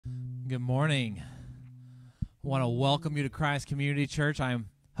Good morning. I want to welcome you to Christ Community Church. I'm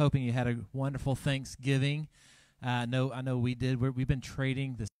hoping you had a wonderful Thanksgiving. I know we did. We've been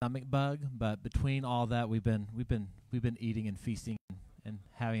trading the stomach bug, but between all that, we've been eating and feasting and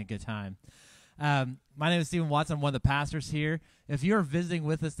having a good time. My name is Stephen Watson. I'm one of the pastors here. If you're visiting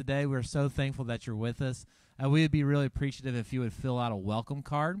with us today, we're so thankful that you're with us. We would be really appreciative if you would fill out a welcome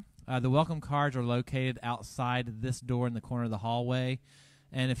card. The welcome cards are located outside this door in the corner of the hallway.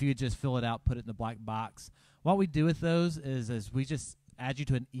 And if you would just fill it out, put it in the black box. What we do with those is we just add you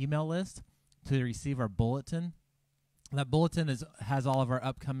to an email list to receive our bulletin. That bulletin has all of our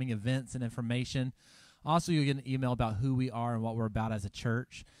upcoming events and information. Also, you'll get an email about who we are and what we're about as a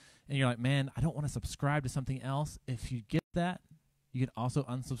church. And you're like, man, I don't want to subscribe to something else. If you get that, you can also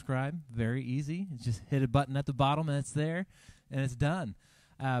unsubscribe. Very easy. It's just hit a button at the bottom, and it's there, and it's done.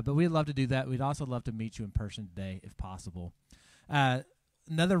 But we'd love to do that. We'd also love to meet you in person today, if possible.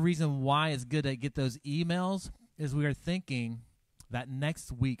 Another reason why it's good to get those emails is we are thinking that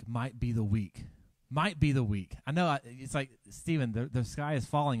next week might be the week. Might be the week. I know it's like, Stephen, the sky is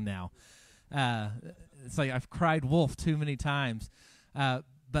falling now. It's like I've cried wolf too many times.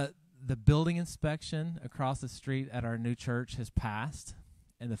 But the building inspection across the street at our new church has passed,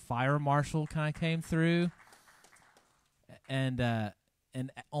 and the fire marshal kind of came through and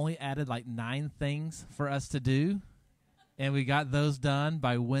only added like 9 things for us to do. And we got those done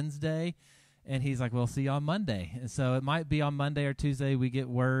by Wednesday, and he's like, we'll see you on Monday. And so it might be on Monday or Tuesday we get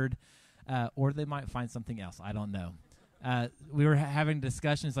word, or they might find something else. I don't know. We were having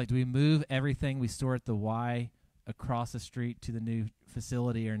discussions like, do we move everything we store at the Y across the street to the new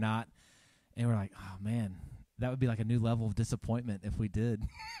facility or not? And we're like, oh, man, that would be like a new level of disappointment if we did.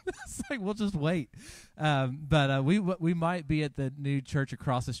 It's like, we'll just wait. But we might be at the new church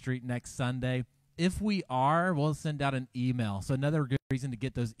across the street next Sunday. If we are, we'll send out an email. So another good reason to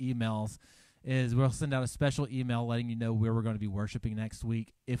get those emails is we'll send out a special email letting you know where we're going to be worshiping next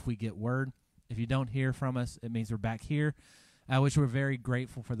week if we get word. If you don't hear from us, it means we're back here, which we're very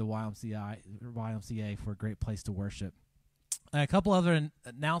grateful for the YMCA for a great place to worship. A couple other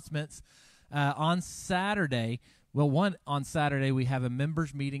announcements. On Saturday, on Saturday we have a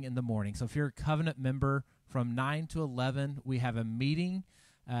members meeting in the morning. So if you're a covenant member, from 9 to 11, we have a meeting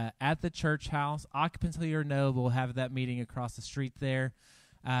at the church house. Occupancy or no, we'll have that meeting across the street there.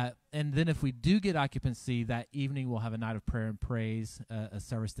 And then if we do get occupancy, that evening we'll have a night of prayer and praise, a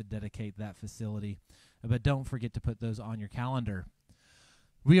service to dedicate that facility. But don't forget to put those on your calendar.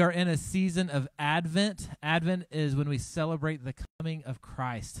 We are in a season of Advent. Advent is when we celebrate the coming of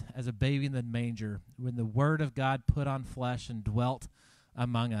Christ as a baby in the manger, when the Word of God put on flesh and dwelt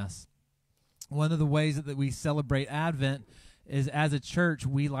among us. One of the ways that we celebrate Advent is as a church,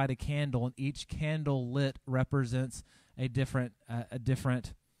 we light a candle, and each candle lit represents a different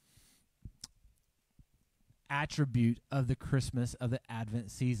attribute of the Christmas of the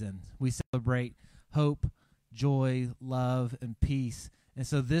Advent season. We celebrate hope, joy, love, and peace. And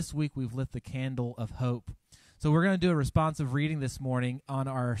so this week we've lit the candle of hope. So we're going to do a responsive reading this morning on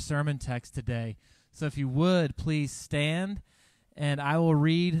our sermon text today. So if you would, please stand, and I will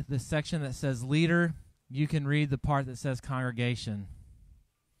read the section that says leader. You can read the part that says congregation.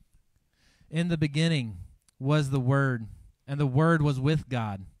 In the beginning was the Word, and the Word was with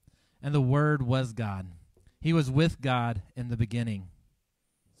God, and the Word was God. He was with God in the beginning.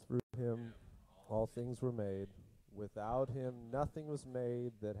 Through him all things were made. Without him nothing was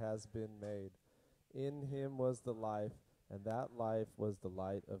made that has been made. In him was the life, and that life was the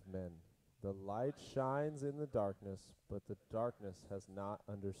light of men. The light shines in the darkness, but the darkness has not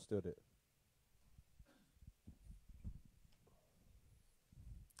understood it.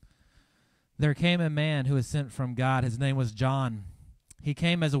 There came a man who was sent from God. His name was John. He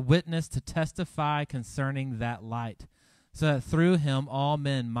came as a witness to testify concerning that light, so that through him all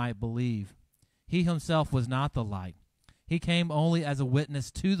men might believe. He himself was not the light. He came only as a witness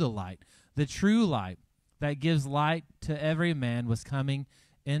to the light. The true light that gives light to every man was coming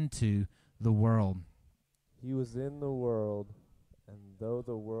into the world. He was in the world, and though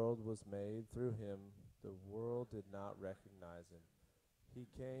the world was made through him, the world did not recognize him. He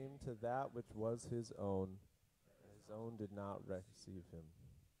came to that which was his own, and his own did not receive him.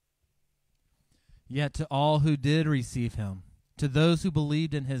 Yet to all who did receive him, to those who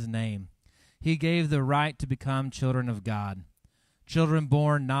believed in his name, he gave the right to become children of God, children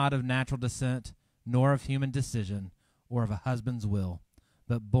born not of natural descent, nor of human decision, or of a husband's will,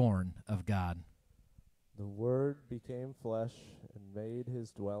 but born of God. The Word became flesh and made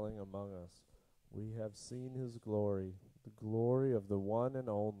his dwelling among us. We have seen his glory, the glory of the one and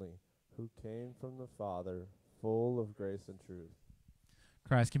only, who came from the Father, full of grace and truth.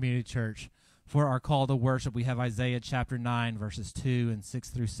 Christ Community Church. For our call to worship, we have Isaiah chapter 9, verses 2 and 6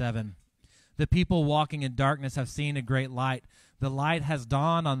 through 7. The people walking in darkness have seen a great light. The light has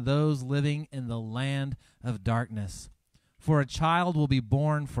dawned on those living in the land of darkness. For a child will be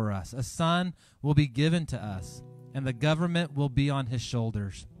born for us, a son will be given to us, and the government will be on his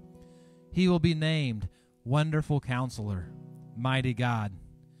shoulders. He will be named Wonderful Counselor, Mighty God,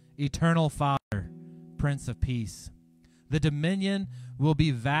 Eternal Father, Prince of Peace. The dominion will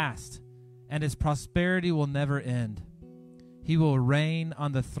be vast, and his prosperity will never end. He will reign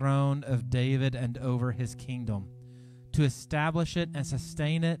on the throne of David and over his kingdom, to establish it and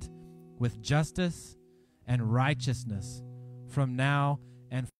sustain it with justice and righteousness from now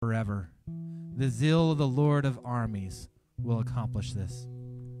and forever. The zeal of the Lord of armies will accomplish this.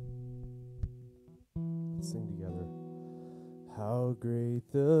 Let's sing together. How great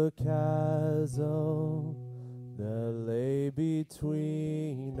the chasm that lay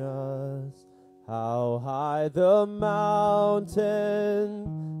between us, how high the mountain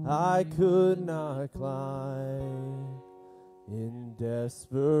I could not climb. In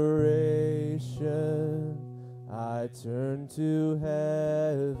desperation I turned to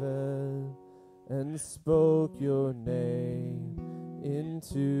heaven and spoke your name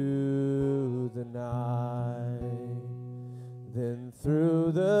into the night. Then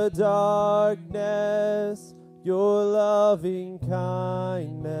through the darkness your loving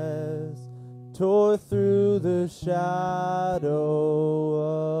kindness tore through the shadow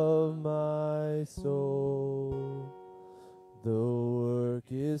of my soul. The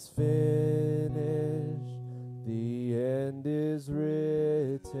work is finished, the end is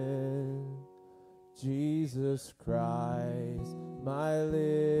written. Jesus Christ, my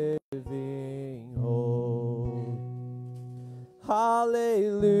living hope.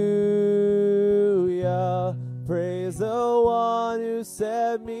 Hallelujah, praise the one who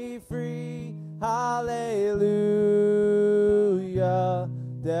set me free. Hallelujah,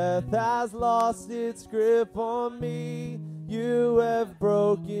 death has lost its grip on me. You have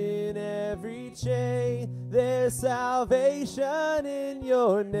broken every chain. There's salvation in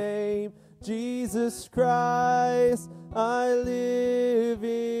your name, Jesus Christ, our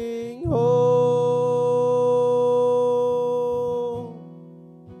living hope.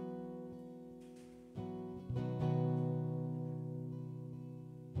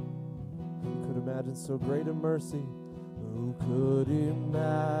 Who could imagine so great a mercy? Who could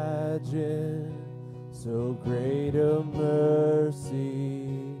imagine so great a mercy?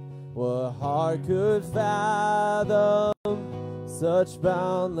 What heart could fathom such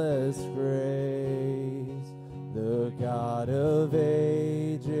boundless grace? The God of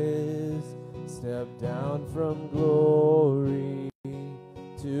ages stepped down from glory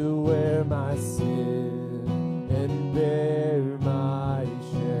to wear my sin and bear my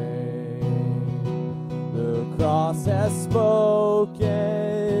shame. The cross has spoken,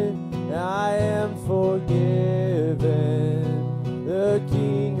 I am forgiven. The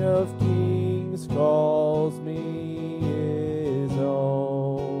King of Kings calls me his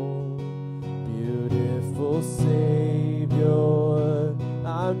own. Beautiful Savior,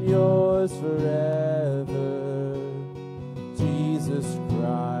 I'm yours forever. Jesus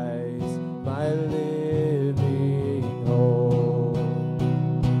Christ, my living hope.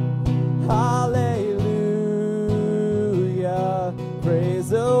 Hallelujah, praise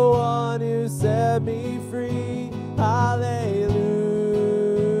the one who set me free. Hallelujah,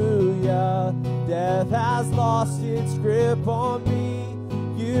 death has lost its grip on me.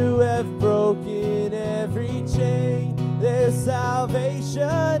 You have broken every chain. There's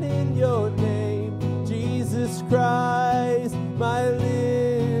salvation in your name, Jesus Christ, my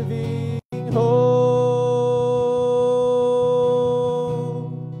living hope.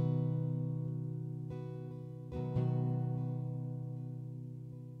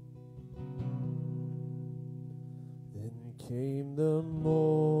 Then came the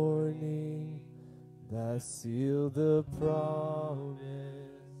morning that sealed the promise.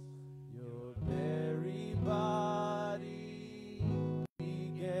 Your very body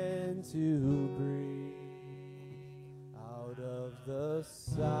began to breathe. Out of the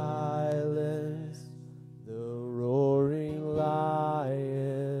silence, the roaring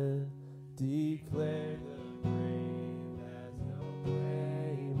lion declared the grave has no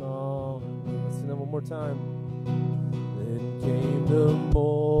claim on me. Let's sing that one more time. Then came the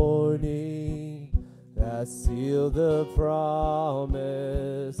morning that sealed the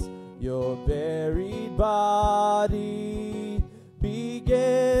promise. Your buried body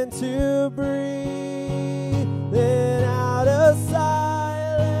began to breathe. Then out of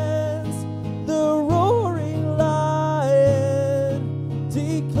silence, the roaring lion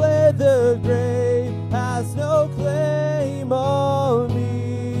where the grave has no claim on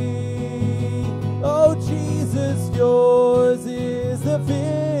me. Oh Jesus, yours is the victory.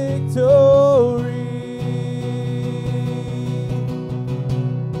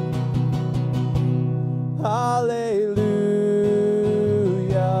 Hallelujah,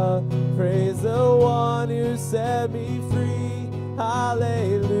 praise the one who set me free. Hallelujah,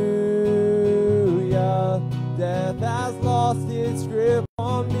 death has lost its grip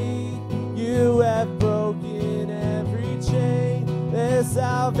on me. You have broken every chain. There's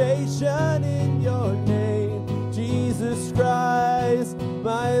salvation in your name, Jesus Christ,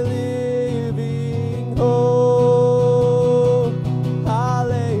 my living hope.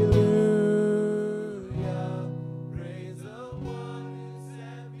 Hallelujah, praise the one who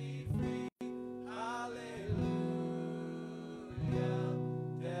set me free. Hallelujah,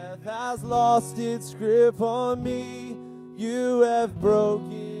 death has lost its grip on me. You have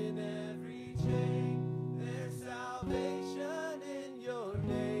broken every chain. There's salvation in your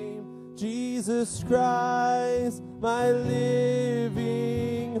name, Jesus Christ, my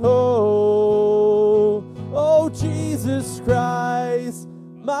living hope. Oh, Jesus Christ,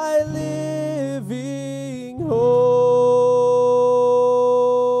 my living hope.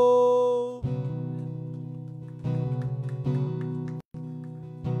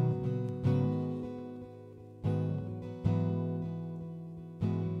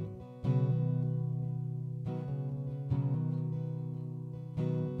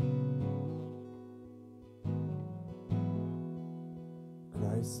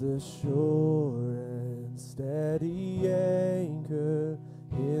 Christ the sure and steady anchor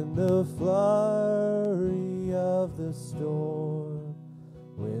in the flurry of the storm.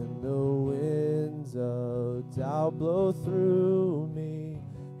 When the winds of doubt blow through me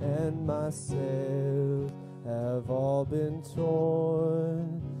and my sails have all been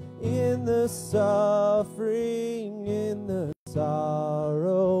torn, in the suffering, in the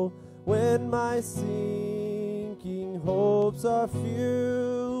sorrow, when my sinking hopes are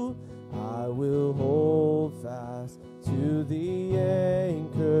few, I will hold fast to the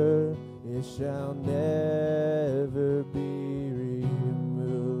anchor. It shall never be removed.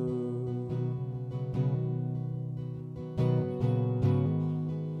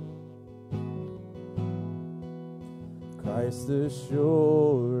 Christ the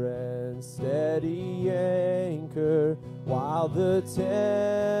sure and steady anchor, while the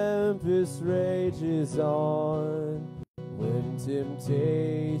tempest rages on. When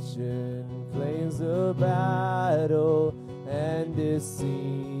temptation claims the battle and it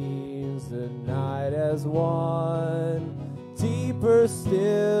seems the night has won, deeper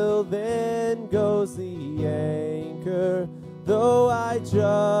still then goes the anchor. Though I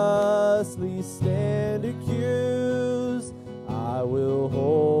justly stand accused, I will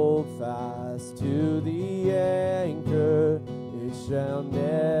hold fast to the anchor. It shall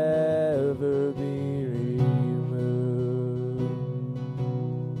never be removed.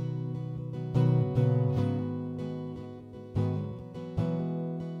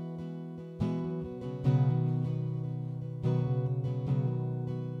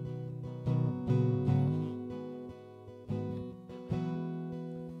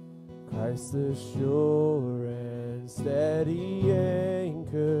 Christ the sure and steady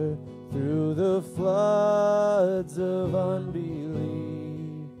anchor through the floods of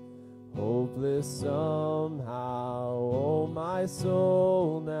unbelief. Hopeless somehow, oh my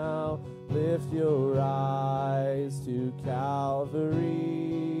soul, now lift your eyes to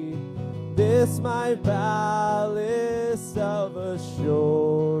Calvary. This my ballast of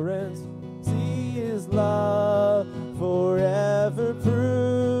assurance, see his love forever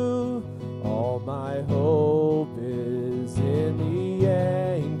prove. All my hope is in the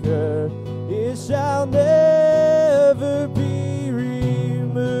anchor, it shall never be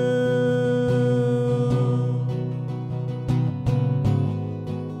removed.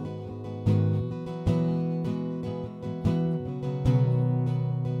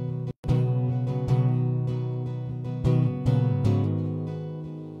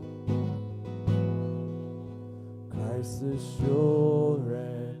 Christ the sure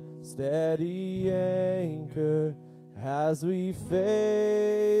and steady anchor, as we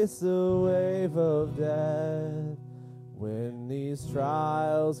face the wave of death. When these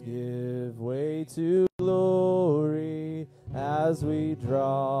trials give way to glory, as we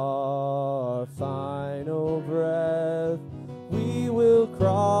draw our final breath, we will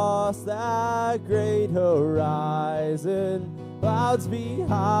cross that great horizon, clouds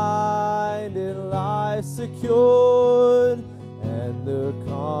behind and life secured, and the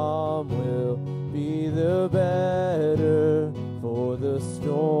calm will be the better for the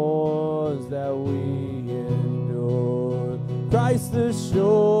storms that we endured. Christ the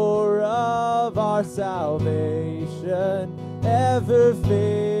shore of our salvation, ever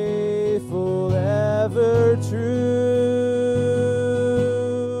faithful, ever true.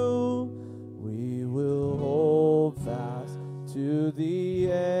 We will hold fast to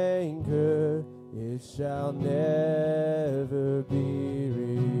the anchor, it shall never be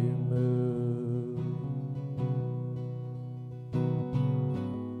removed.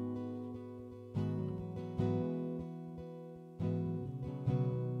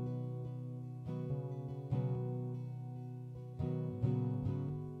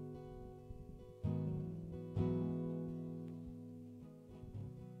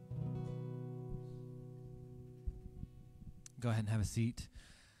 Go ahead and have a seat.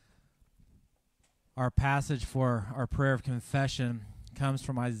 Our passage for our prayer of confession comes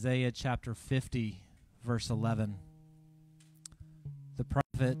from Isaiah chapter 50, verse 11. The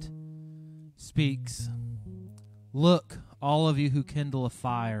prophet speaks, "Look, all of you who kindle a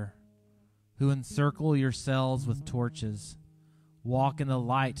fire, who encircle yourselves with torches, walk in the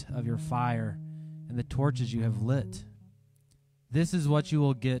light of your fire and the torches you have lit. This is what you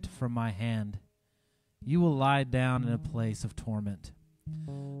will get from my hand. You will lie down in a place of torment."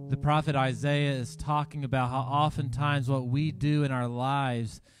 The prophet Isaiah is talking about how oftentimes what we do in our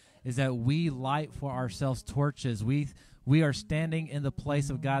lives is that we light for ourselves torches. We are standing in the place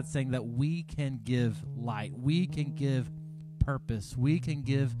of God saying that we can give light. We can give purpose. We can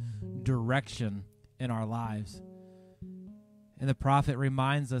give direction in our lives. And the prophet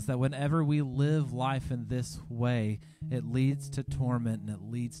reminds us that whenever we live life in this way, it leads to torment and it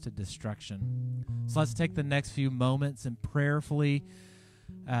leads to destruction. So let's take the next few moments and prayerfully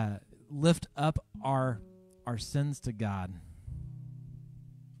lift up our sins to God.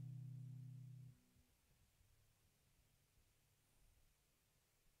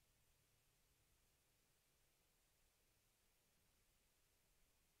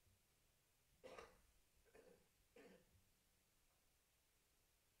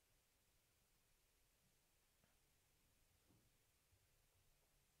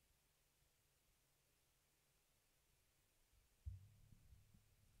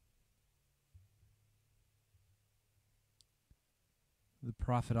 The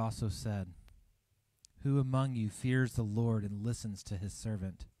prophet also said, "Who among you fears the Lord and listens to his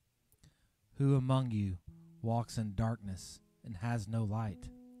servant? Who among you walks in darkness and has no light?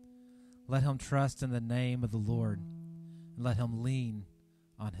 Let him trust in the name of the Lord, and let him lean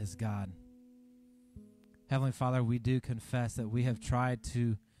on his God." Heavenly Father, we do confess that we have tried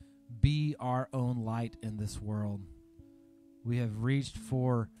to be our own light in this world. We have reached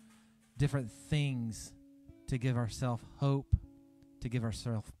for different things to give ourselves hope, to give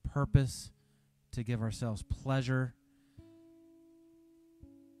ourselves purpose, to give ourselves pleasure.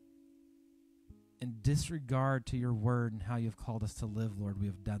 In disregard to your word and how you've called us to live, Lord, we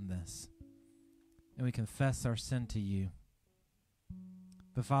have done this. And we confess our sin to you.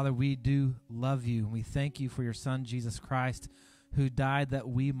 But Father, we do love you, and we thank you for your Son, Jesus Christ, who died that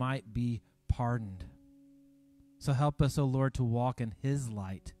we might be pardoned. So help us, O Lord, to walk in his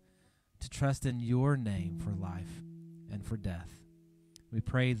light, to trust in your name for life and for death. We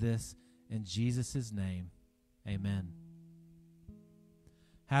pray this in Jesus' name. Amen.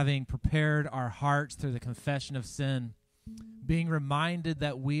 Having prepared our hearts through the confession of sin, being reminded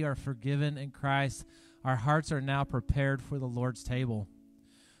that we are forgiven in Christ, our hearts are now prepared for the Lord's table.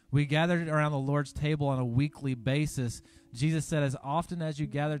 We gathered around the Lord's table on a weekly basis. Jesus said, as often as you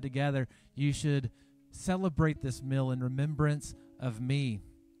gather together, you should celebrate this meal in remembrance of me.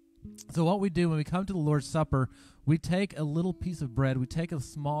 So what we do when we come to the Lord's Supper, we take a little piece of bread, we take a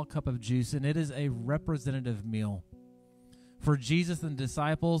small cup of juice, and it is a representative meal. For Jesus and the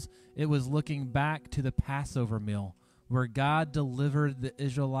disciples, it was looking back to the Passover meal, where God delivered the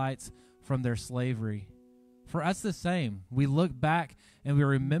Israelites from their slavery. For us, the same. We look back and we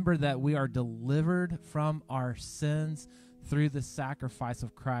remember that we are delivered from our sins through the sacrifice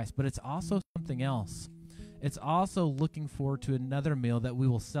of Christ. But it's also something else. It's also looking forward to another meal that we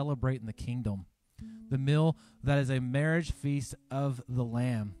will celebrate in the kingdom. The meal that is a marriage feast of the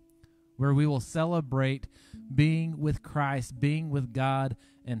Lamb, where we will celebrate being with Christ, being with God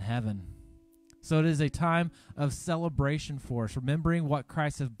in heaven. So it is a time of celebration for us, remembering what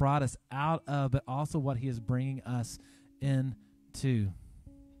Christ has brought us out of, but also what he is bringing us into.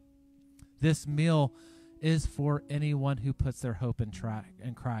 This meal is for anyone who puts their hope in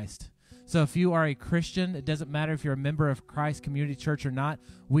Christ. So if you are a Christian, it doesn't matter if you're a member of Christ Community Church or not,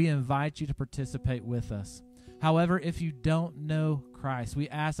 we invite you to participate with us. However, if you don't know Christ, we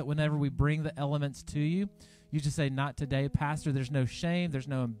ask that whenever we bring the elements to you, you just say, not today, Pastor. There's no shame. There's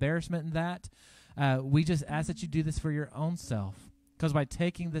no embarrassment in that. We just ask that you do this for your own self. Because by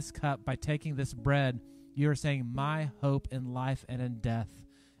taking this cup, by taking this bread, you are saying, my hope in life and in death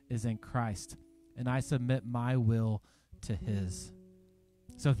is in Christ, and I submit my will to his.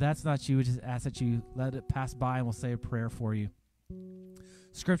 So if that's not you, we just ask that you let it pass by, and we'll say a prayer for you.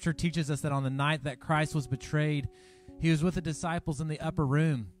 Scripture teaches us that on the night that Christ was betrayed, he was with the disciples in the upper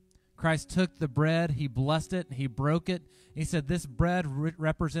room. Christ took the bread, he blessed it, he broke it. He said, this bread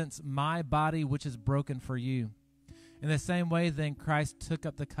represents my body, which is broken for you. In the same way, then, Christ took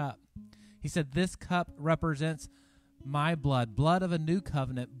up the cup. He said, this cup represents my blood, blood of a new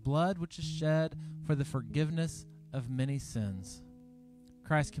covenant, blood which is shed for the forgiveness of many sins.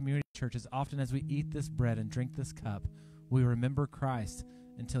 Christ Community Church, as often as we eat this bread and drink this cup, we remember Christ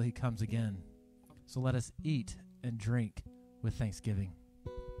until he comes again. So let us eat and drink with thanksgiving.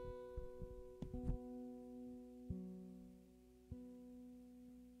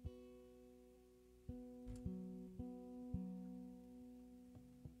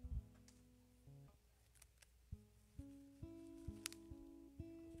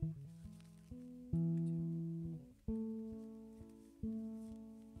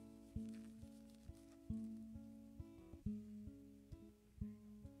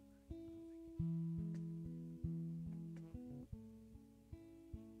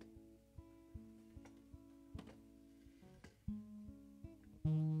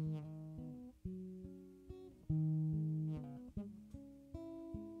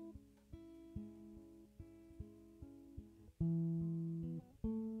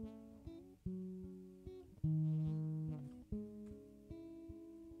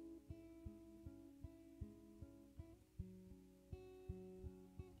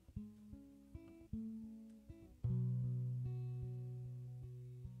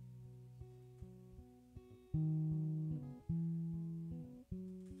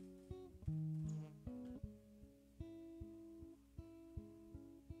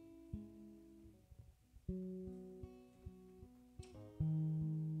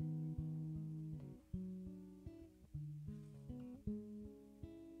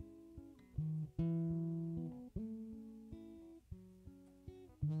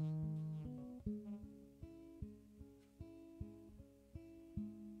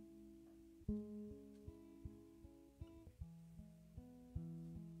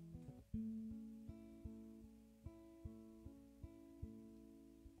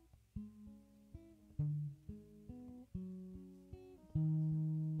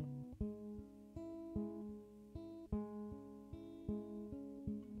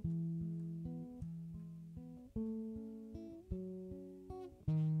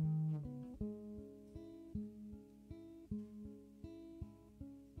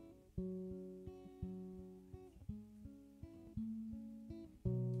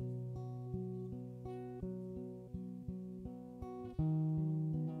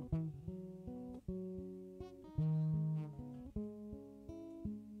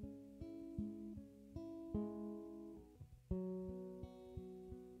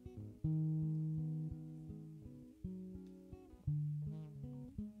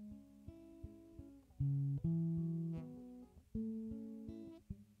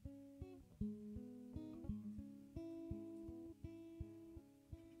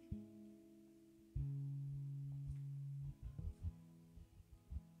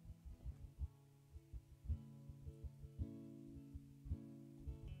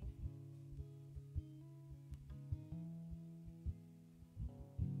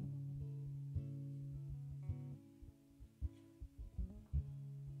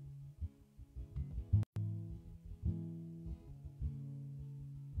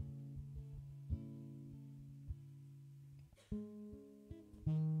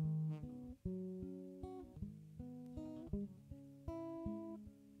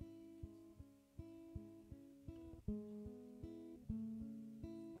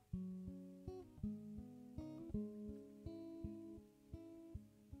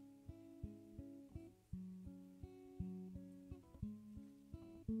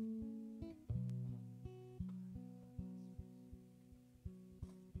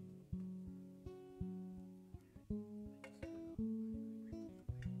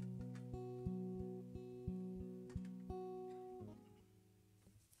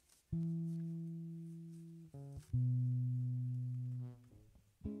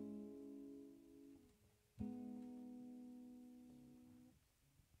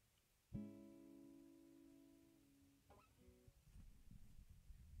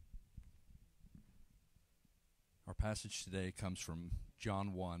 Our passage today comes from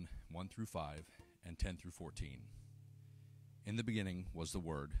John 1, 1 through 5, and 10 through 14. In the beginning was the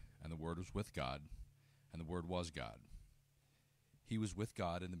Word, and the Word was with God, and the Word was God. He was with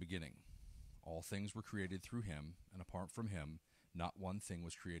God in the beginning. All things were created through him, and apart from him, not one thing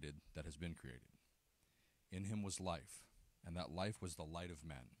was created that has been created. In him was life, and that life was the light of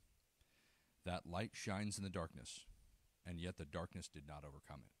men. That light shines in the darkness, and yet the darkness did not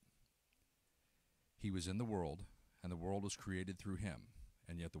overcome it. He was in the world, and the world was created through him,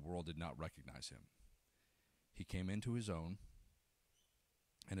 and yet the world did not recognize him. He came into his own,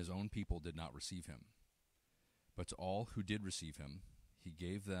 and his own people did not receive him. But to all who did receive him, he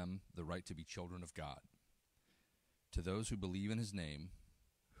gave them the right to be children of God. To those who believe in his name,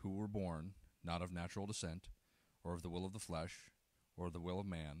 who were born not of natural descent, or of the will of the flesh, or of the will of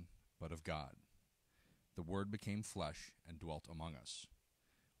man, but of God. The Word became flesh and dwelt among us.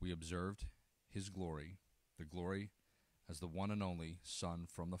 We observed his glory, the glory as the one and only Son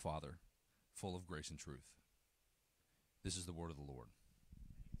from the Father, full of grace and truth. This is the word of the Lord.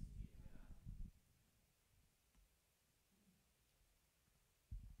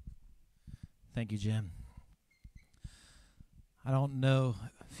 Thank you, Jim. I don't know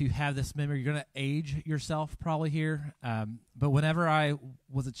if you have this memory. You're going to age yourself probably here. But whenever I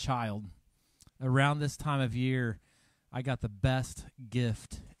was a child, around this time of year, I got the best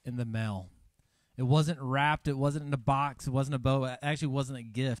gift in the mail. It wasn't wrapped. It wasn't in a box. It wasn't a bow. It actually wasn't a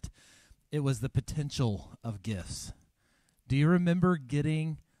gift. It was the potential of gifts. Do you remember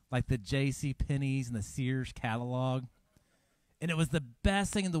getting like the J.C. Penney's and the Sears catalog? And it was the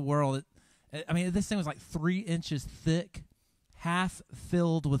best thing in the world. This thing was like 3 inches thick, half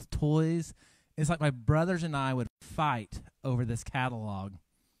filled with toys. It's like my brothers and I would fight over this catalog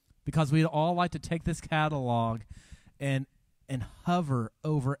because we'd all like to take this catalog and hover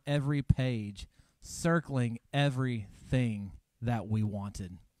over every page, circling everything that we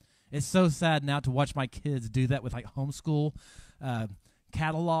wanted. It's so sad now to watch my kids do that with like homeschool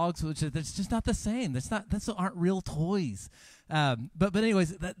catalogs, which it's just not the same. Those aren't real toys. But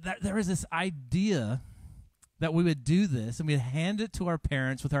anyways, there was this idea that we would do this and we'd hand it to our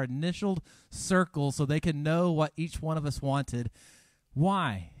parents with our initialed circle so they could know what each one of us wanted.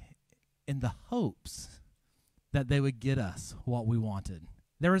 Why? In the hopes that they would get us what we wanted.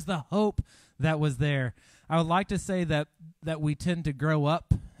 There was the hope that was there. I would like to say that we tend to grow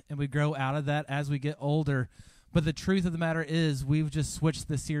up and we grow out of that as we get older. But the truth of the matter is we've just switched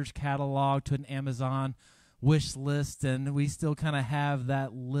the Sears catalog to an Amazon wish list, and we still kind of have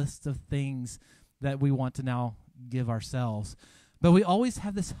that list of things that we want to now give ourselves. But we always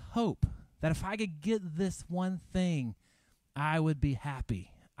have this hope that if I could get this one thing, I would be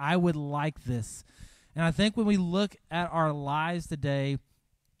happy. I would like this. And I think when we look at our lives today,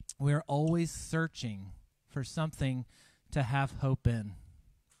 we're always searching for something to have hope in.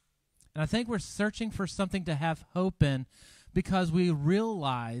 And I think we're searching for something to have hope in because we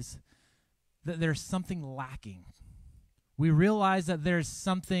realize that there's something lacking. We realize that there's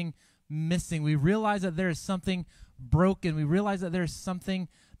something missing. We realize that there's something broken. We realize that there's something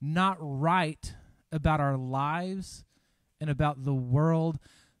not right about our lives and about the world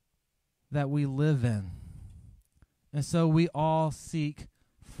that we live in. And so we all seek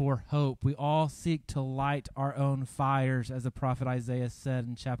for hope. We all seek to light our own fires, as the prophet Isaiah said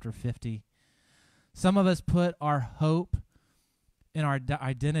in chapter 50. Some of us put our hope in our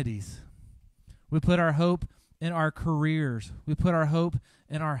identities. We put our hope in our careers. We put our hope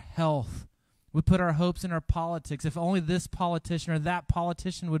in our health. We put our hopes in our politics. If only this politician or that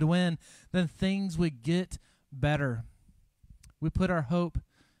politician would win, then things would get better. We put our hope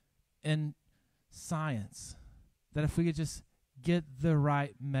in science, that if we could just get the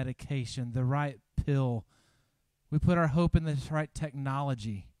right medication, the right pill. We put our hope in the right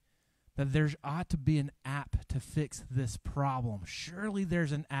technology, that there ought to be an app to fix this problem. Surely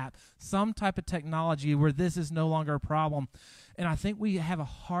there's an app, some type of technology where this is no longer a problem. And I think we have a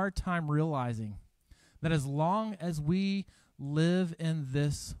hard time realizing that as long as we live in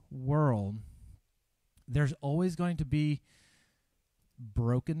this world, there's always going to be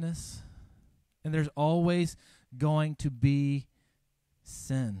brokenness, and there's always going to be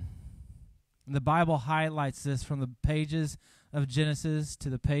sin. And the Bible highlights this from the pages of Genesis to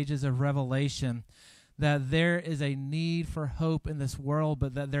the pages of Revelation, that there is a need for hope in this world,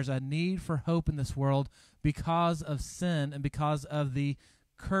 but that there's a need for hope in this world because of sin and because of the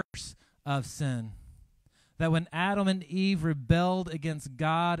curse of sin. That when Adam and Eve rebelled against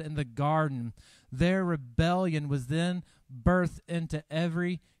God in the garden, their rebellion was then birthed into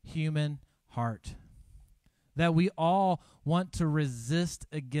every human heart. That we all want to resist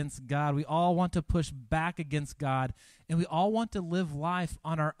against God. We all want to push back against God. And we all want to live life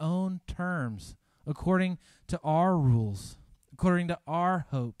on our own terms, according to our rules, according to our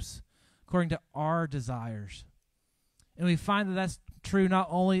hopes, according to our desires. And we find that that's true not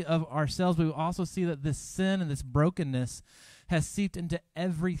only of ourselves, but we also see that this sin and this brokenness has seeped into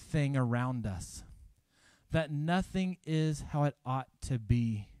everything around us, that nothing is how it ought to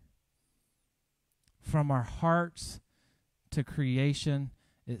be. From our hearts to creation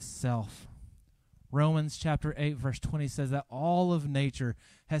itself. Romans chapter 8, verse 20 says that all of nature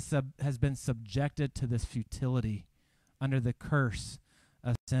has been subjected to this futility under the curse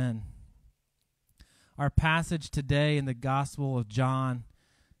of sin. Our passage today in the Gospel of John,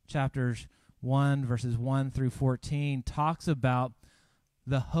 chapters 1, verses 1 through 14, talks about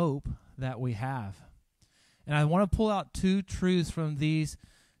the hope that we have. And I want to pull out two truths from these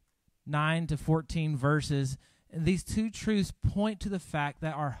 9 to 14 verses. And these two truths point to the fact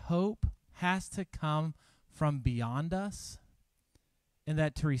that our hope has to come from beyond us, and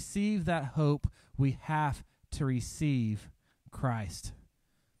that to receive that hope, we have to receive Christ.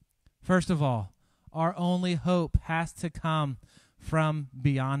 First of all, our only hope has to come from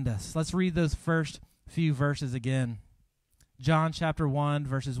beyond us. Let's read those first few verses again. John chapter 1,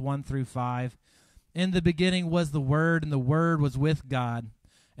 verses 1 through 5. In the beginning was the Word, and the Word was with God,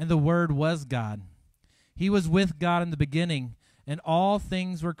 and the Word was God. He was with God in the beginning, and all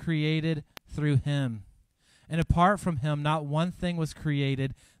things were created through him. And apart from him, not one thing was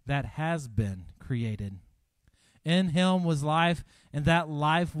created that has been created. In him was life, and that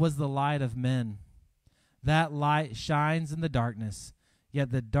life was the light of men. That light shines in the darkness,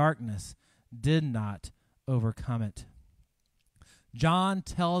 yet the darkness did not overcome it. John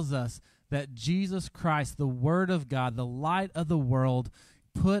tells us that Jesus Christ, the Word of God, the light of the world,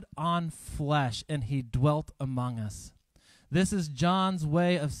 put on flesh, and he dwelt among us. This is John's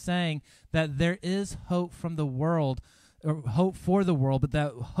way of saying that there is hope from the world, or hope for the world, but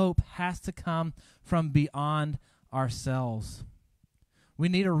that hope has to come from beyond ourselves. We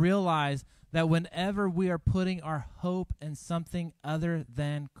need to realize that whenever we are putting our hope in something other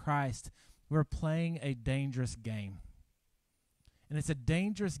than Christ, we're playing a dangerous game. And it's a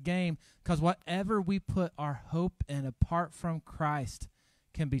dangerous game because whatever we put our hope in apart from Christ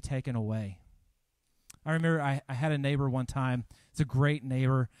can be taken away. I remember I had a neighbor one time. It's a great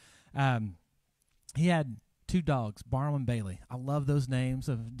neighbor. He had two dogs, Barnum and Bailey. I love those names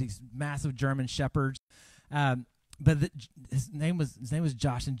of these massive German shepherds. But his name was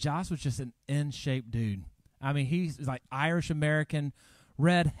Josh, and Josh was just an in-shape dude. I mean, he's like Irish-American,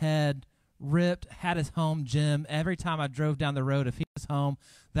 redhead, ripped, had his home gym. Every time I drove down the road, if he was home,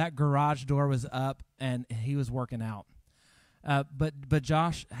 that garage door was up, and he was working out. But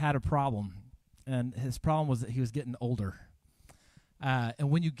Josh had a problem, and his problem was that he was getting older.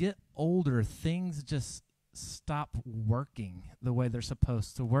 And when you get older, things just stop working the way they're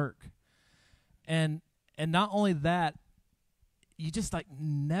supposed to work. And not only that, you just like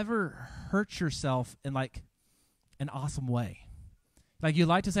never hurt yourself in like an awesome way. Like you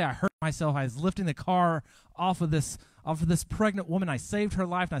like to say, I hurt myself. I was lifting the car off of this pregnant woman. I saved her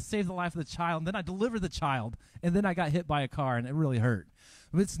life, and I saved the life of the child. And then I delivered the child, and then I got hit by a car, and it really hurt.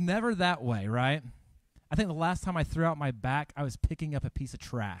 But it's never that way, right? I think the last time I threw out my back, I was picking up a piece of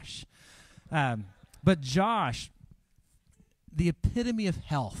trash. But Josh, the epitome of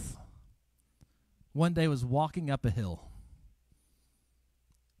health, one day was walking up a hill,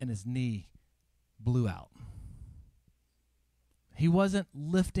 and his knee blew out. He wasn't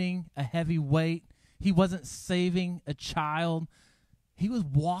lifting a heavy weight. He wasn't saving a child. He was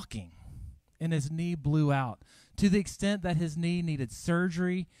walking, and his knee blew out to the extent that his knee needed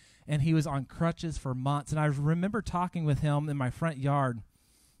surgery, and he was on crutches for months. And I remember talking with him in my front yard.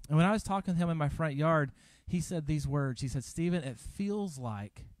 And when I was talking to him in my front yard, he said these words. He said, Stephen, it feels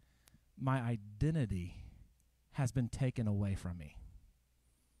like my identity has been taken away from me.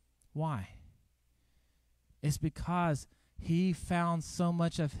 Why? It's because he found so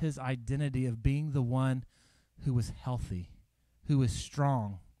much of his identity of being the one who was healthy, who was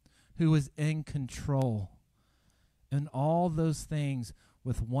strong, who was in control. And all those things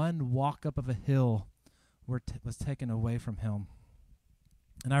with one walk up of a hill was taken away from him.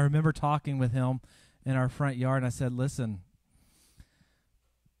 And I remember talking with him in our front yard, and I said, listen,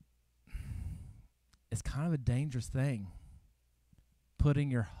 it's kind of a dangerous thing,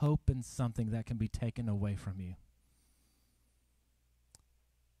 putting your hope in something that can be taken away from you.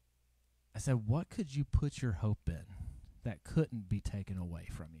 I said, what could you put your hope in that couldn't be taken away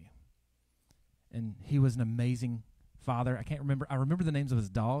from you? And he was an amazing father. I remember the names of his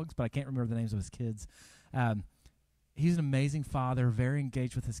dogs, but I can't remember the names of his kids. He's an amazing father, very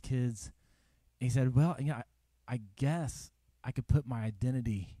engaged with his kids. And he said, well, I guess I could put my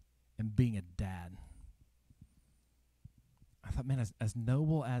identity and being a dad. I thought, man, as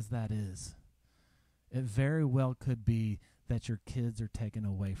noble as that is, it very well could be that your kids are taken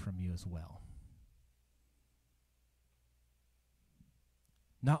away from you as well.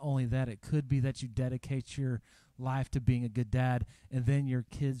 Not only that, it could be that you dedicate your life to being a good dad, and then your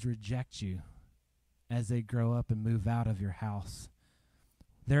kids reject you as they grow up and move out of your house.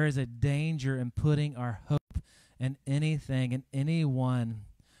 There is a danger in putting our hope in anything and anyone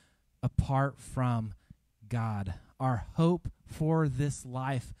apart from God. Our hope for this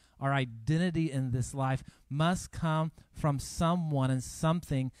life, our identity in this life, must come from someone and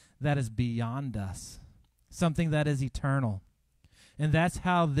something that is beyond us, something that is eternal. And that's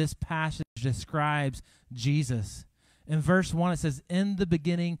how this passage describes Jesus. In verse 1, it says, "In the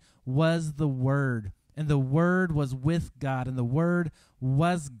beginning was the Word, and the Word was with God, and the Word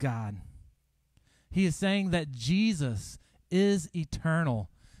was God." He is saying that Jesus is eternal.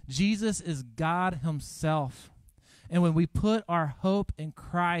 Jesus is God himself. And when we put our hope in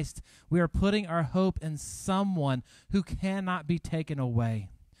Christ, we are putting our hope in someone who cannot be taken away.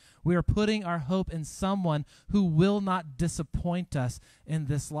 We are putting our hope in someone who will not disappoint us in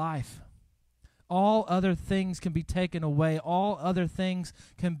this life. All other things can be taken away. All other things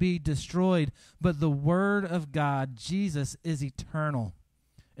can be destroyed. But the Word of God, Jesus, is eternal.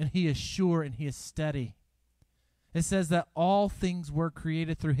 And he is sure and he is steady. It says that all things were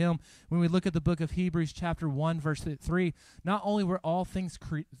created through him. When we look at the book of Hebrews chapter 1, verse 3, not only were all things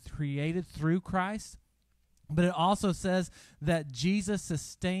created through Christ, but it also says that Jesus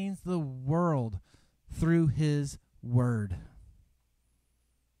sustains the world through his word.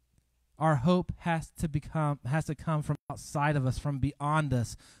 Our hope has to come from outside of us, from beyond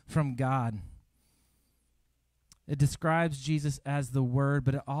us, from God. It describes Jesus as the Word,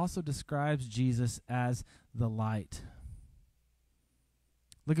 but it also describes Jesus as the light.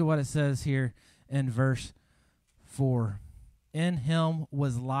 Look at what it says here in verse 4. "In him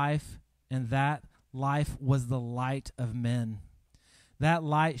was life, and that life was the light of men. That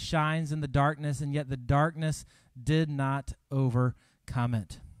light shines in the darkness, and yet the darkness did not overcome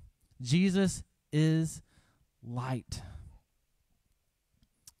it." Jesus is light.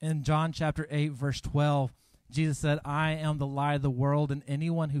 In John chapter 8, verse 12, Jesus said, "I am the light of the world, and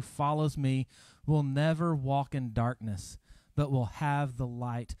anyone who follows me will never walk in darkness, but will have the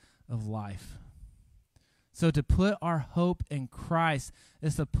light of life." So to put our hope in Christ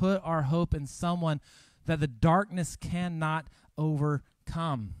is to put our hope in someone that the darkness cannot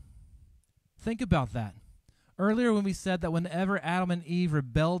overcome. Think about that. Earlier when we said that whenever Adam and Eve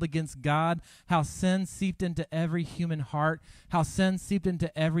rebelled against God, how sin seeped into every human heart, how sin seeped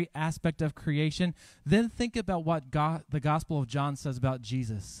into every aspect of creation, then think about what the Gospel of John says about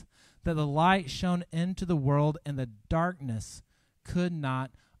Jesus, that the light shone into the world and the darkness could not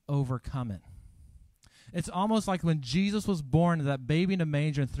overcome it. It's almost like when Jesus was born, that baby in a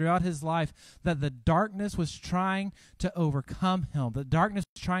manger, and throughout his life, that the darkness was trying to overcome him. The darkness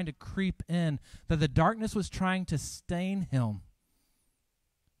was trying to creep in. That the darkness was trying to stain him.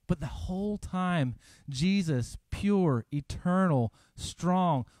 But the whole time, Jesus, pure, eternal,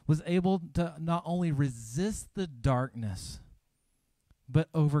 strong, was able to not only resist the darkness, but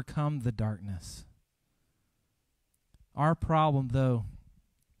overcome the darkness. Our problem, though,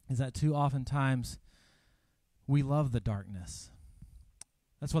 is that too often times we love the darkness.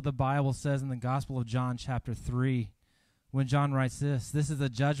 That's what the Bible says in the Gospel of John chapter 3, when John writes this: "This is a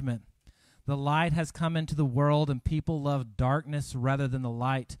judgment. The light has come into the world, and people love darkness rather than the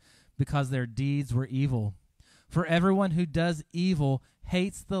light, because their deeds were evil. For everyone who does evil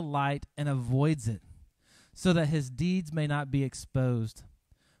hates the light and avoids it, so that his deeds may not be exposed.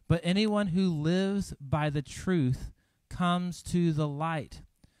 But anyone who lives by the truth comes to the light,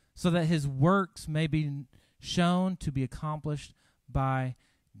 so that his works may be shown to be accomplished by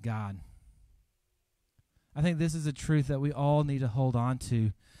God." I think this is a truth that we all need to hold on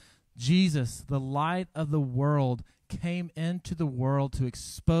to. Jesus, the light of the world, came into the world to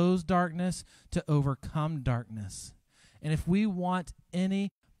expose darkness, to overcome darkness. And if we want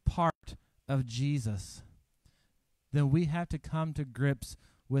any part of Jesus, then we have to come to grips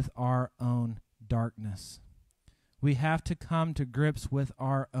with our own darkness. We have to come to grips with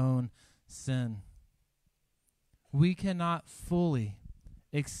our own sin. We cannot fully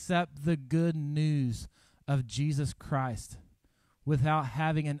accept the good news of Jesus Christ without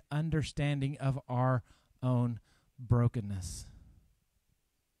having an understanding of our own brokenness.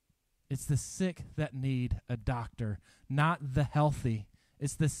 It's the sick that need a doctor, not the healthy.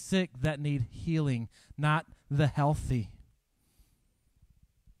 It's the sick that need healing, not the healthy.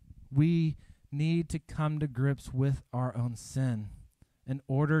 We need to come to grips with our own sin in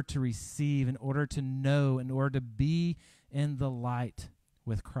order to receive, in order to know, in order to be in the light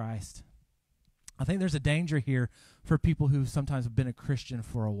with Christ. I think there's a danger here for people who sometimes have been a Christian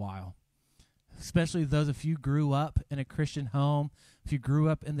for a while, especially those if you grew up in a Christian home, if you grew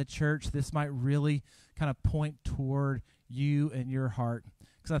up in the church, this might really kind of point toward you and your heart.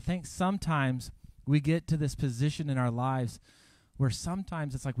 Because I think sometimes we get to this position in our lives where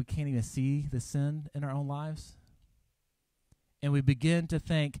sometimes it's like we can't even see the sin in our own lives. And we begin to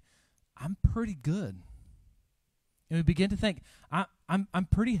think, I'm pretty good. And we begin to think, I'm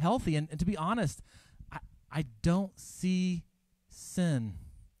pretty healthy. And to be honest, I don't see sin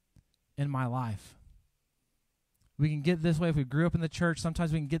in my life. We can get this way if we grew up in the church.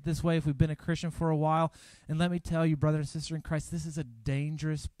 Sometimes we can get this way if we've been a Christian for a while. And let me tell you, brother and sister in Christ, this is a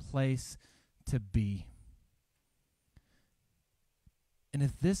dangerous place to be. And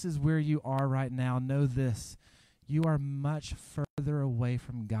if this is where you are right now, know this: you are much further away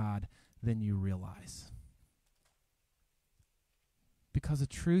from God than you realize. Because the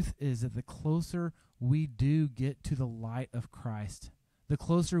truth is that the closer we do get to the light of Christ, the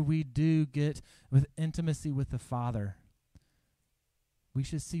closer we do get with intimacy with the Father, we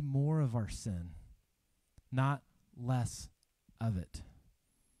should see more of our sin, not less of it.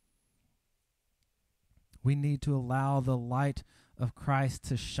 We need to allow the light of Christ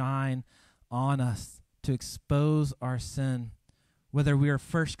to shine on us, to expose our sin. Whether we are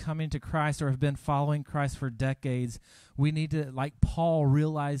first coming to Christ or have been following Christ for decades, we need to, like Paul,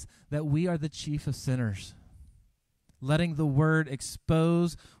 realize that we are the chief of sinners. Letting the word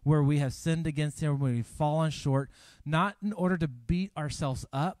expose where we have sinned against him, where we've fallen short, not in order to beat ourselves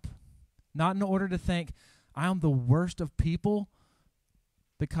up, not in order to think, I am the worst of people,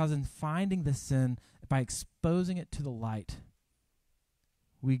 because in finding the sin, by exposing it to the light,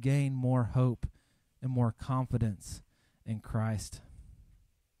 we gain more hope and more confidence in Christ.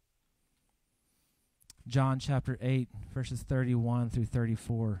 John chapter 8, verses 31 through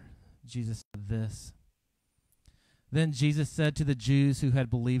 34, Jesus said this. Then Jesus said to the Jews who had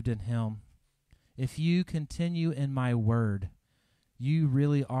believed in him, "If you continue in my word, you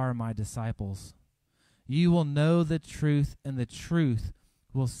really are my disciples. You will know the truth, and the truth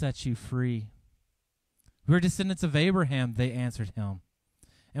will set you free." "We're descendants of Abraham," they answered him,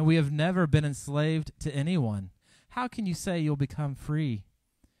 "and we have never been enslaved to anyone. How can you say you'll become free?"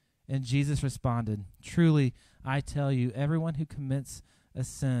 And Jesus responded, "Truly, I tell you, everyone who commits a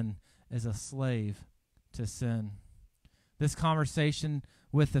sin is a slave to sin." This conversation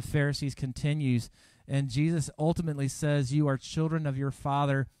with the Pharisees continues, and Jesus ultimately says, "You are children of your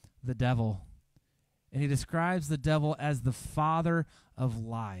father, the devil." And he describes the devil as the father of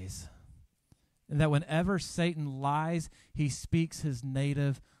lies. And that whenever Satan lies, he speaks his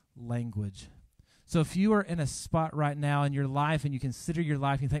native language. So if you are in a spot right now in your life and you consider your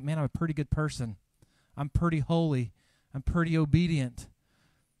life and you think, man, I'm a pretty good person, I'm pretty holy, I'm pretty obedient,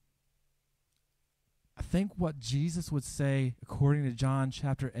 I think what Jesus would say, according to John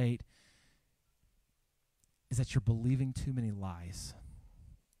chapter 8, is that you're believing too many lies.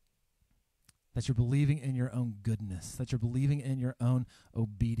 That you're believing in your own goodness, that you're believing in your own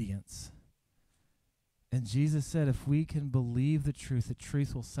obedience. And Jesus said, if we can believe the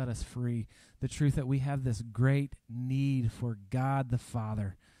truth will set us free. The truth that we have this great need for God the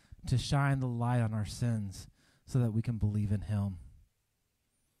Father to shine the light on our sins so that we can believe in him.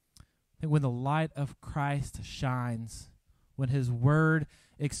 And when the light of Christ shines, when his word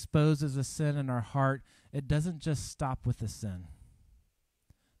exposes the sin in our heart, it doesn't just stop with the sin.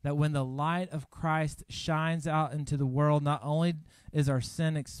 That when the light of Christ shines out into the world, not only is our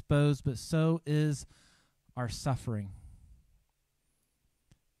sin exposed, but so is our suffering.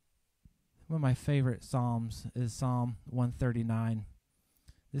 One of my favorite psalms is Psalm 139.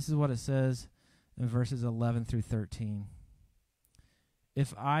 This is what it says in verses 11 through 13.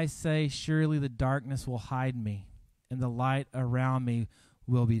 "If I say, surely the darkness will hide me, and the light around me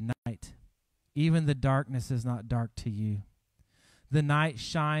will be night, even the darkness is not dark to you. The night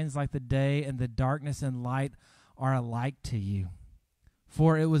shines like the day, and the darkness and light are alike to you.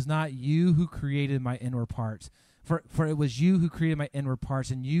 For it was not you who created my inward parts. For it was you who created my inward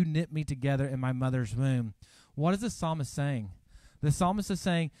parts, and you knit me together in my mother's womb." What is the psalmist saying? The psalmist is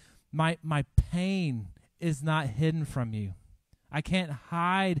saying, my pain is not hidden from you. I can't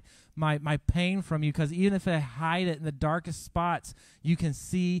hide my pain from you, because even if I hide it in the darkest spots, you can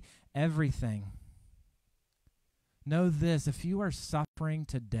see everything. Know this: if you are suffering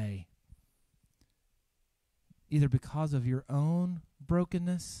today, either because of your own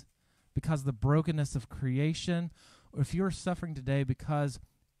brokenness, because of the brokenness of creation, or if you're suffering today because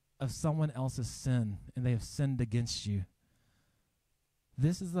of someone else's sin and they have sinned against you,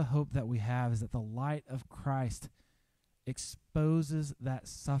 This is the hope that we have, is that the light of Christ exposes that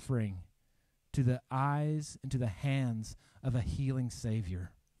suffering to the eyes and to the hands of a healing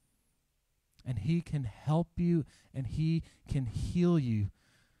Savior. And he can help you and he can heal you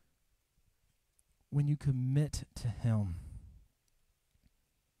when you commit to him.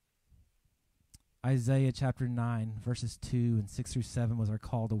 Isaiah chapter 9, verses 2 and 6 through 7 was our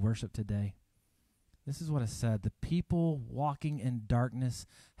call to worship today. This is what it said. The people walking in darkness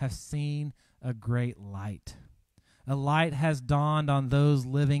have seen a great light. A light has dawned on those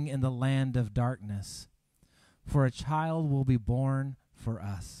living in the land of darkness. For a child will be born for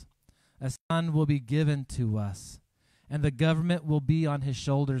us. A son will be given to us, and the government will be on his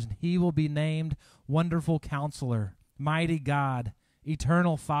shoulders, and he will be named Wonderful Counselor, Mighty God,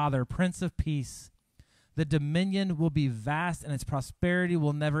 Eternal Father, Prince of Peace. The dominion will be vast, and its prosperity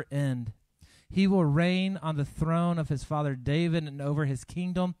will never end. He will reign on the throne of his father David and over his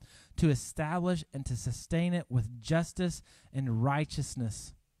kingdom, to establish and to sustain it with justice and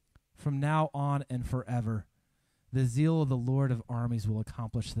righteousness from now on and forever. The zeal of the Lord of armies will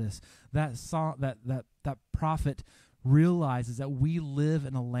accomplish this. That prophet realizes that we live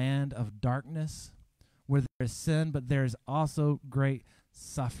in a land of darkness where there is sin, but there is also great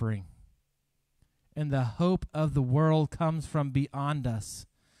suffering. And the hope of the world comes from beyond us.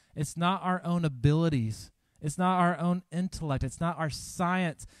 It's not our own abilities. It's not our own intellect. It's not our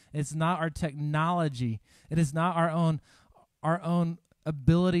science. It's not our technology. It is not our own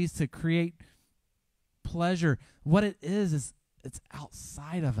abilities to create pleasure. What it is it's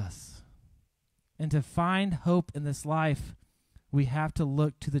outside of us. And to find hope in this life, we have to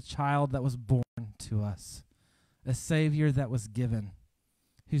look to the child that was born to us, a Savior that was given,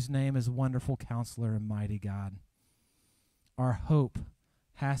 whose name is Wonderful Counselor and Mighty God. Our hope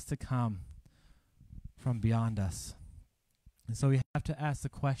has to come from beyond us. And so we have to ask the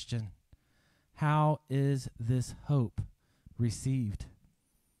question, how is this hope received?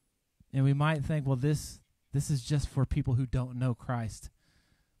 And we might think, well, this is just for people who don't know Christ.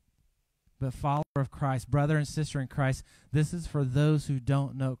 But follower of Christ, brother and sister in Christ, this is for those who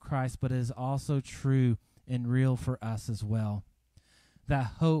don't know Christ, but it is also true and real for us as well.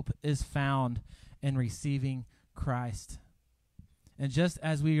 That hope is found in receiving Christ. And just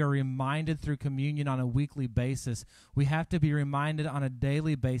as we are reminded through communion on a weekly basis, we have to be reminded on a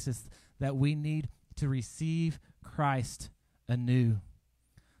daily basis that we need to receive Christ anew.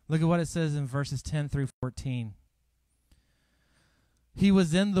 Look at what it says in verses 10 through 14. He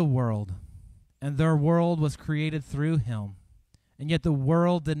was in the world, and their world was created through him, and yet the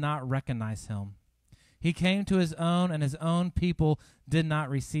world did not recognize him. He came to his own, and his own people did not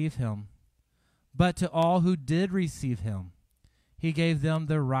receive him. But to all who did receive him, he gave them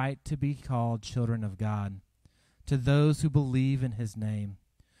the right to be called children of God, to those who believe in his name,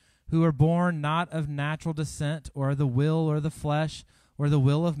 who are born not of natural descent, or the will or the flesh, or the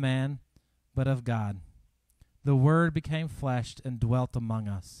will of man, but of God. The Word became flesh and dwelt among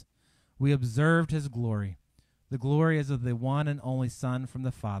us. We observed his glory. The glory is of the one and only Son from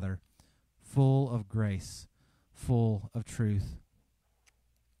the Father, full of grace, full of truth.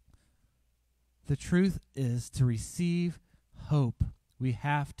 The truth is, to receive hope, we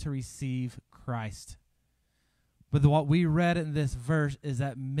have to receive Christ. But what we read in this verse is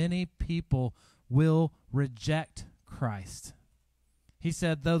that many people will reject Christ. He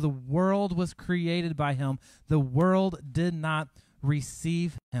said, though the world was created by him, the world did not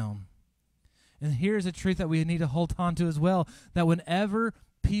receive him. And here's a truth that we need to hold on to as well, that whenever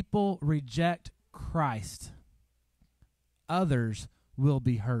people reject Christ, others will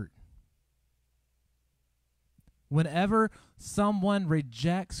be hurt. Whenever someone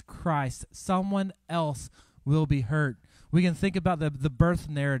rejects Christ, someone else will be hurt. We can think about the birth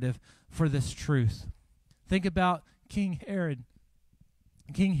narrative for this truth. Think about King Herod.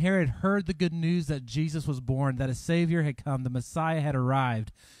 King Herod heard the good news that Jesus was born, that a Savior had come, the Messiah had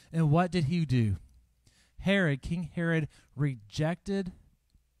arrived. And what did he do? King Herod rejected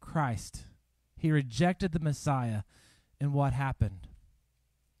Christ. He rejected the Messiah. And what happened?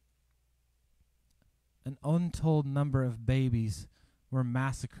 An untold number of babies were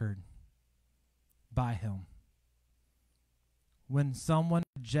massacred by him. When someone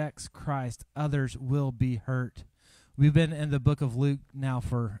rejects Christ, others will be hurt. We've been in the book of Luke now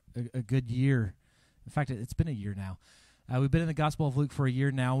for a good year. In fact, it's been a year now. We've been in the Gospel of Luke for a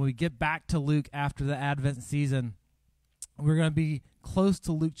year now. When we get back to Luke after the Advent season, we're going to be close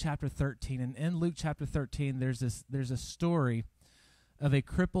to Luke chapter 13. And in Luke chapter 13, there's a story of a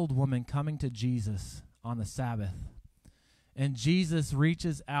crippled woman coming to Jesus on the Sabbath. And Jesus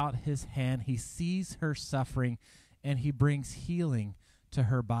reaches out his hand. He sees her suffering, and he brings healing to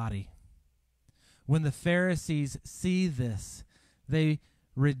her body. When the Pharisees see this, they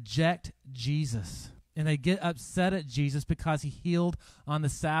reject Jesus, and they get upset at Jesus because he healed on the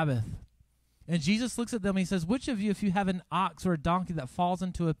Sabbath. And Jesus looks at them and he says, which of you, if you have an ox or a donkey that falls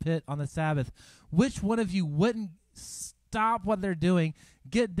into a pit on the Sabbath, which one of you wouldn't stop what they're doing,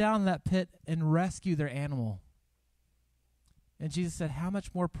 get down that pit and rescue their animal? And Jesus said, how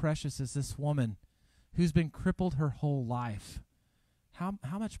much more precious is this woman who's been crippled her whole life?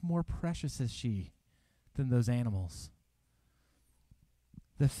 How much more precious is she than those animals?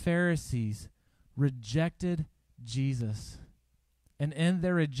 The Pharisees rejected Jesus. And in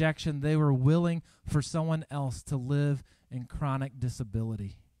their rejection, they were willing for someone else to live in chronic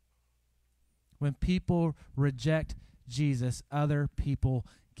disability. When people reject Jesus, other people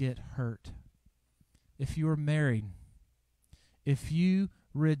get hurt. If you are married, if you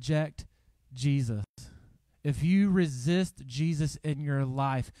reject Jesus, if you resist Jesus in your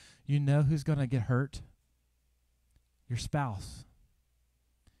life, you know who's going to get hurt? Your spouse.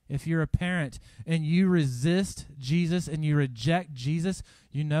 If you're a parent and you resist Jesus and you reject Jesus,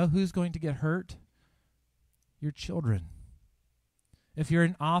 you know who's going to get hurt? Your children. If you're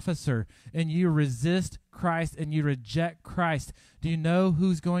an officer and you resist Christ and you reject Christ, do you know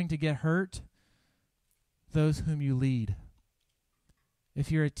who's going to get hurt? Those whom you lead.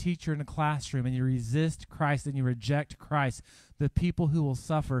 If you're a teacher in a classroom and you resist Christ and you reject Christ, the people who will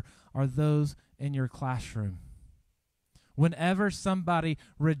suffer are those in your classroom. Whenever somebody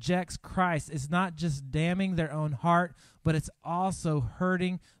rejects Christ, it's not just damning their own heart, but it's also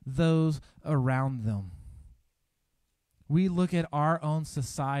hurting those around them. We look at our own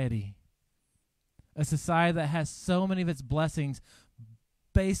society, a society that has so many of its blessings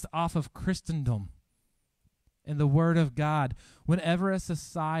based off of Christendom and the Word of God. Whenever a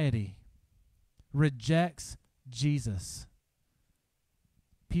society rejects Jesus,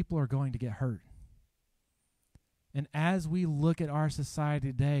 people are going to get hurt. And as we look at our society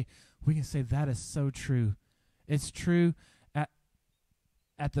today, we can say that is so true. It's true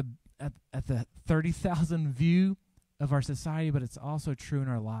at the 30,000 view of our society, but it's also true in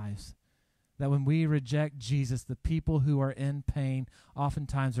our lives. That when we reject Jesus, the people who are in pain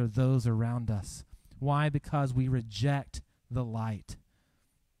oftentimes are those around us. Why? Because we reject the light.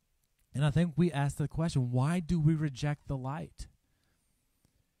 And I think we ask the question, why do we reject the light?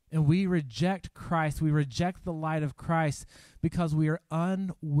 And we reject Christ, we reject the light of Christ because we are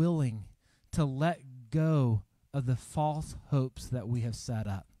unwilling to let go of the false hopes that we have set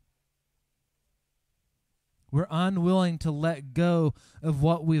up. We're unwilling to let go of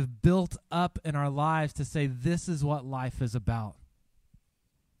what we've built up in our lives to say this is what life is about.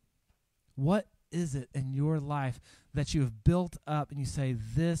 What is it in your life that you have built up and you say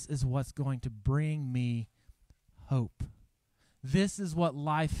this is what's going to bring me hope? This is what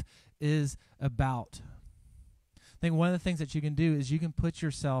life is about. I think one of the things that you can do is you can put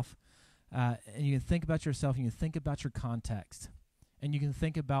yourself and you can think about yourself and you can think about your context. And you can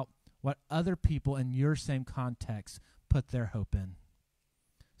think about what other people in your same context put their hope in.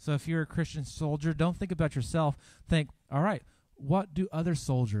 So if you're a Christian soldier, don't think about yourself. Think, all right, what do other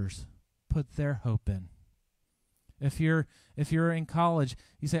soldiers put their hope in? If you're in college,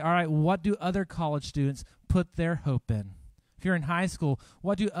 you say, all right, what do other college students put their hope in? If you're in high school,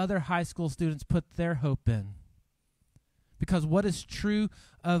 what do other high school students put their hope in? Because what is true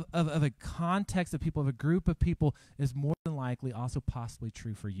of a context of people, of a group of people, is more than likely also possibly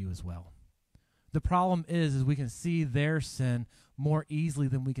true for you as well. The problem is we can see their sin more easily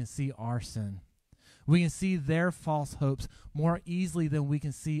than we can see our sin. We can see their false hopes more easily than we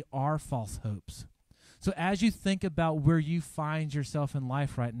can see our false hopes. So as you think about where you find yourself in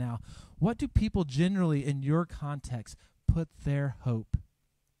life right now, what do people generally in your context put their hope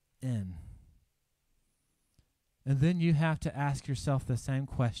in? And then you have to ask yourself the same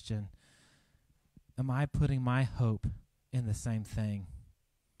question. Am I putting my hope in the same thing?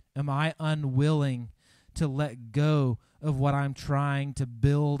 Am I unwilling to let go of what I'm trying to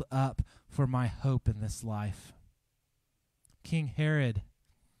build up for my hope in this life? King Herod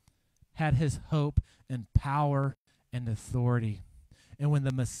had his hope in power and authority. And when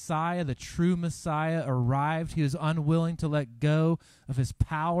the Messiah, the true Messiah, arrived, he was unwilling to let go of his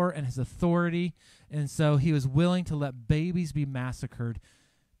power and his authority. And so he was willing to let babies be massacred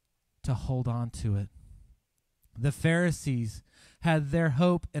to hold on to it. The Pharisees had their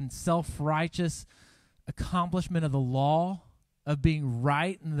hope in self-righteous accomplishment of the law, of being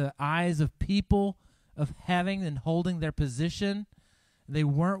right in the eyes of people, of having and holding their position. They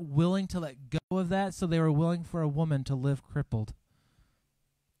weren't willing to let go of that, so they were willing for a woman to live crippled.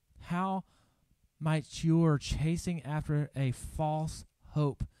 How might you are chasing after a false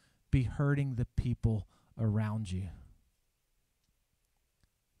hope be hurting the people around you?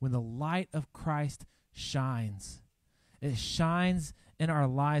 When the light of Christ shines, it shines in our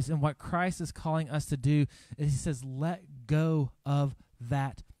lives. And what Christ is calling us to do is he says, let go of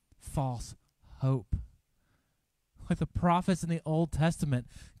that false hope. Like the prophets in the Old Testament,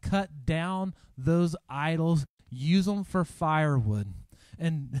 cut down those idols, use them for firewood,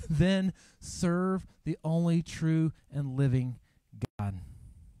 and then serve the only true and living God.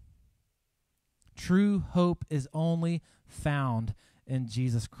 True hope is only found in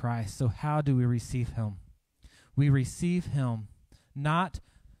Jesus Christ. So how do we receive him? We receive him not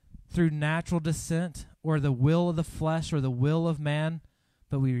through natural descent or the will of the flesh or the will of man,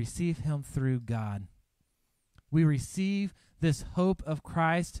 but we receive him through God. We receive this hope of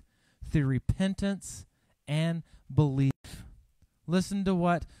Christ through repentance and belief. Listen to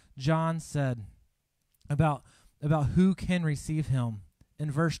what John said about who can receive him. In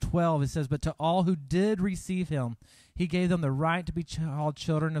verse 12, it says, "But to all who did receive him, he gave them the right to be called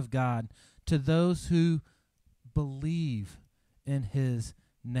children of God, to those who believe in his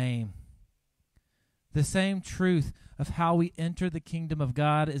name." The same truth of how we enter the kingdom of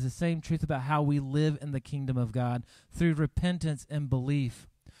God is the same truth about how we live in the kingdom of God, through repentance and belief,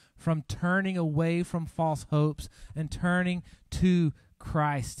 from turning away from false hopes and turning to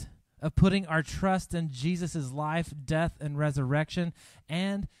Christ, of putting our trust in Jesus' life, death, and resurrection,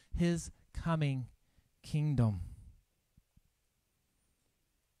 and his coming kingdom.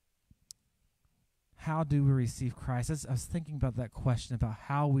 How do we receive Christ? I was thinking about that question about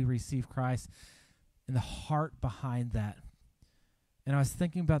how we receive Christ and the heart behind that. And I was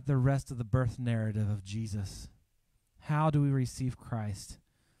thinking about the rest of the birth narrative of Jesus. How do we receive Christ?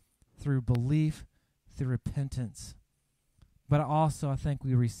 Through belief, through repentance. But also, I think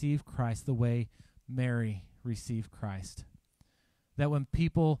we receive Christ the way Mary received Christ. That when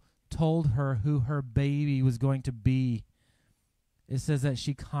people told her who her baby was going to be, it says that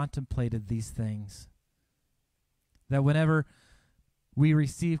she contemplated these things. That whenever we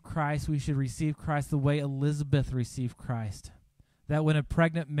receive Christ, we should receive Christ the way Elizabeth received Christ. That when a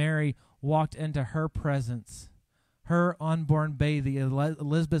pregnant Mary walked into her presence, her unborn baby,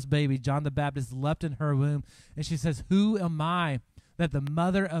 Elizabeth's baby, John the Baptist, leapt in her womb, and she says, "Who am I that the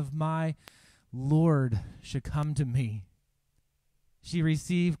mother of my Lord should come to me?" She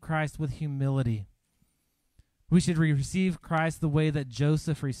received Christ with humility. We should receive Christ the way that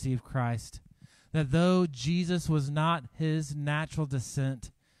Joseph received Christ. That though Jesus was not his natural descent,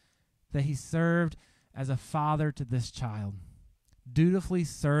 that he served as a father to this child, dutifully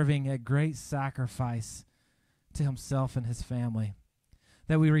serving at great sacrifice to himself and his family.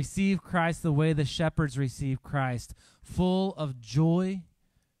 That we receive Christ the way the shepherds received Christ, full of joy,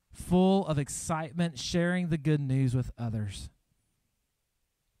 full of excitement, sharing the good news with others.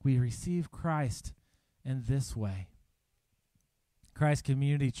 We receive Christ in this way. Christ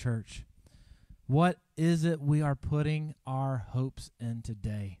Community Church, what is it we are putting our hopes in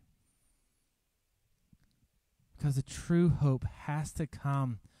today? Because the true hope has to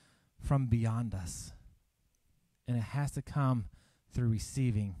come from beyond us. And it has to come through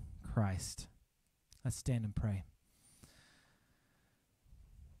receiving Christ. Let's stand and pray.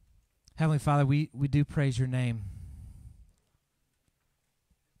 Heavenly Father, we do praise your name.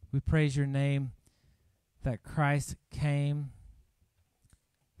 We praise your name that Christ came,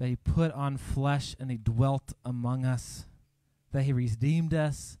 that he put on flesh and he dwelt among us, that he redeemed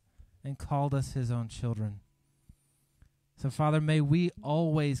us and called us his own children. So, Father, may we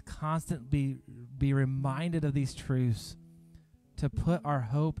always constantly be reminded of these truths, to put our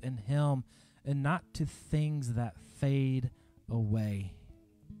hope in him and not to things that fade away.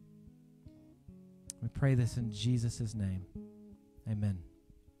 We pray this in Jesus' name. Amen.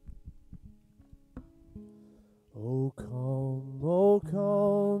 O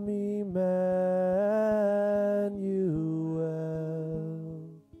come, Emmanuel,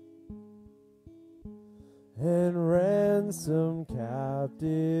 and ransom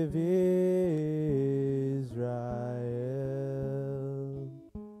captive Israel,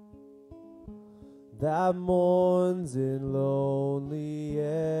 that mourns in lonely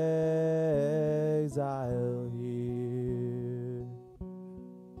exile here,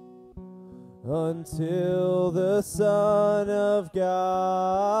 until the Son of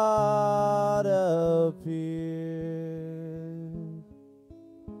God appear.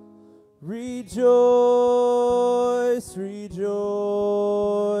 Rejoice, rejoice,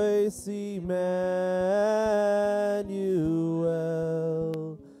 Emmanuel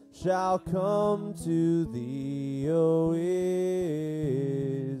shall come to thee, O Israel.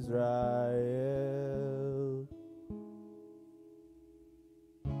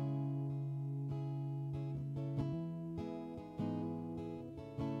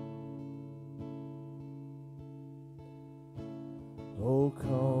 Oh,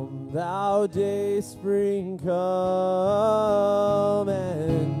 come thou day spring, come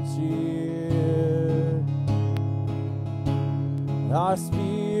and cheer our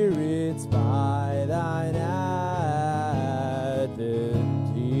spirits by thine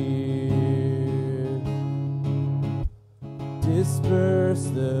advent here. Disperse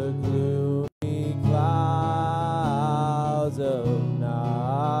the gloomy clouds of night,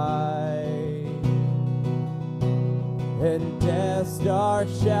 and death's dark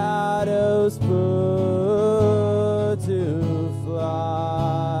shadows put to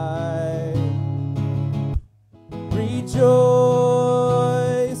flight. Rejoice,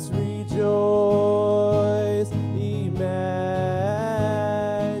 rejoice, Emmanuel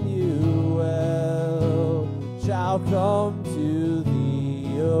shall come to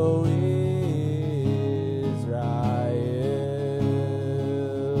thee, O Israel.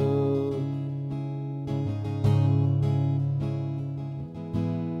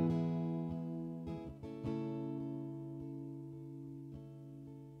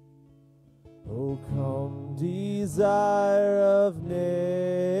 O come, desire of nations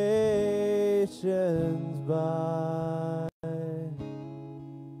by,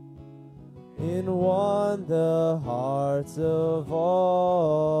 in one the hearts of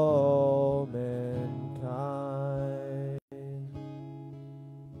all mankind.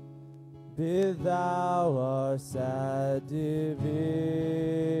 Bid thou our sad divisions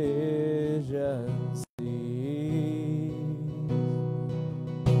cease,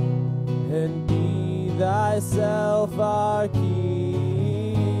 and be thyself our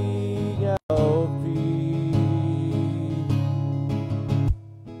King of peace.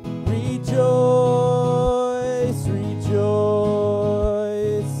 Rejoice, rejoice,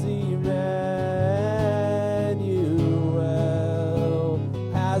 Emmanuel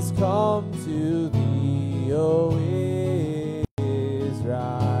has come to thee, O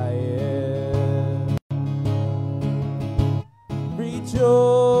Israel.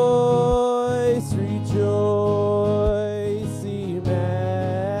 Rejoice, rejoice, Emmanuel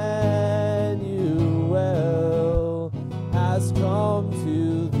has come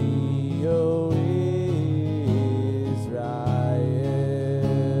to thee, O Israel.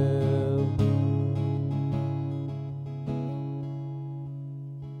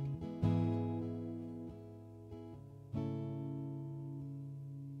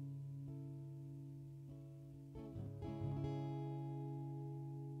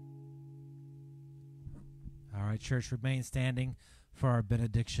 All right, church, remain standing for our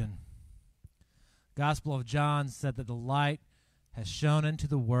benediction. Gospel of John said that the light has shone into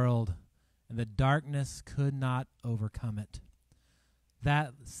the world, and the darkness could not overcome it.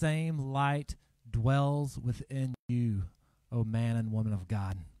 That same light dwells within you, O man and woman of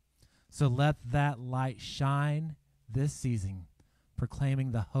God. So let that light shine this season,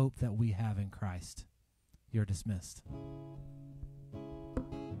 proclaiming the hope that we have in Christ. You're dismissed.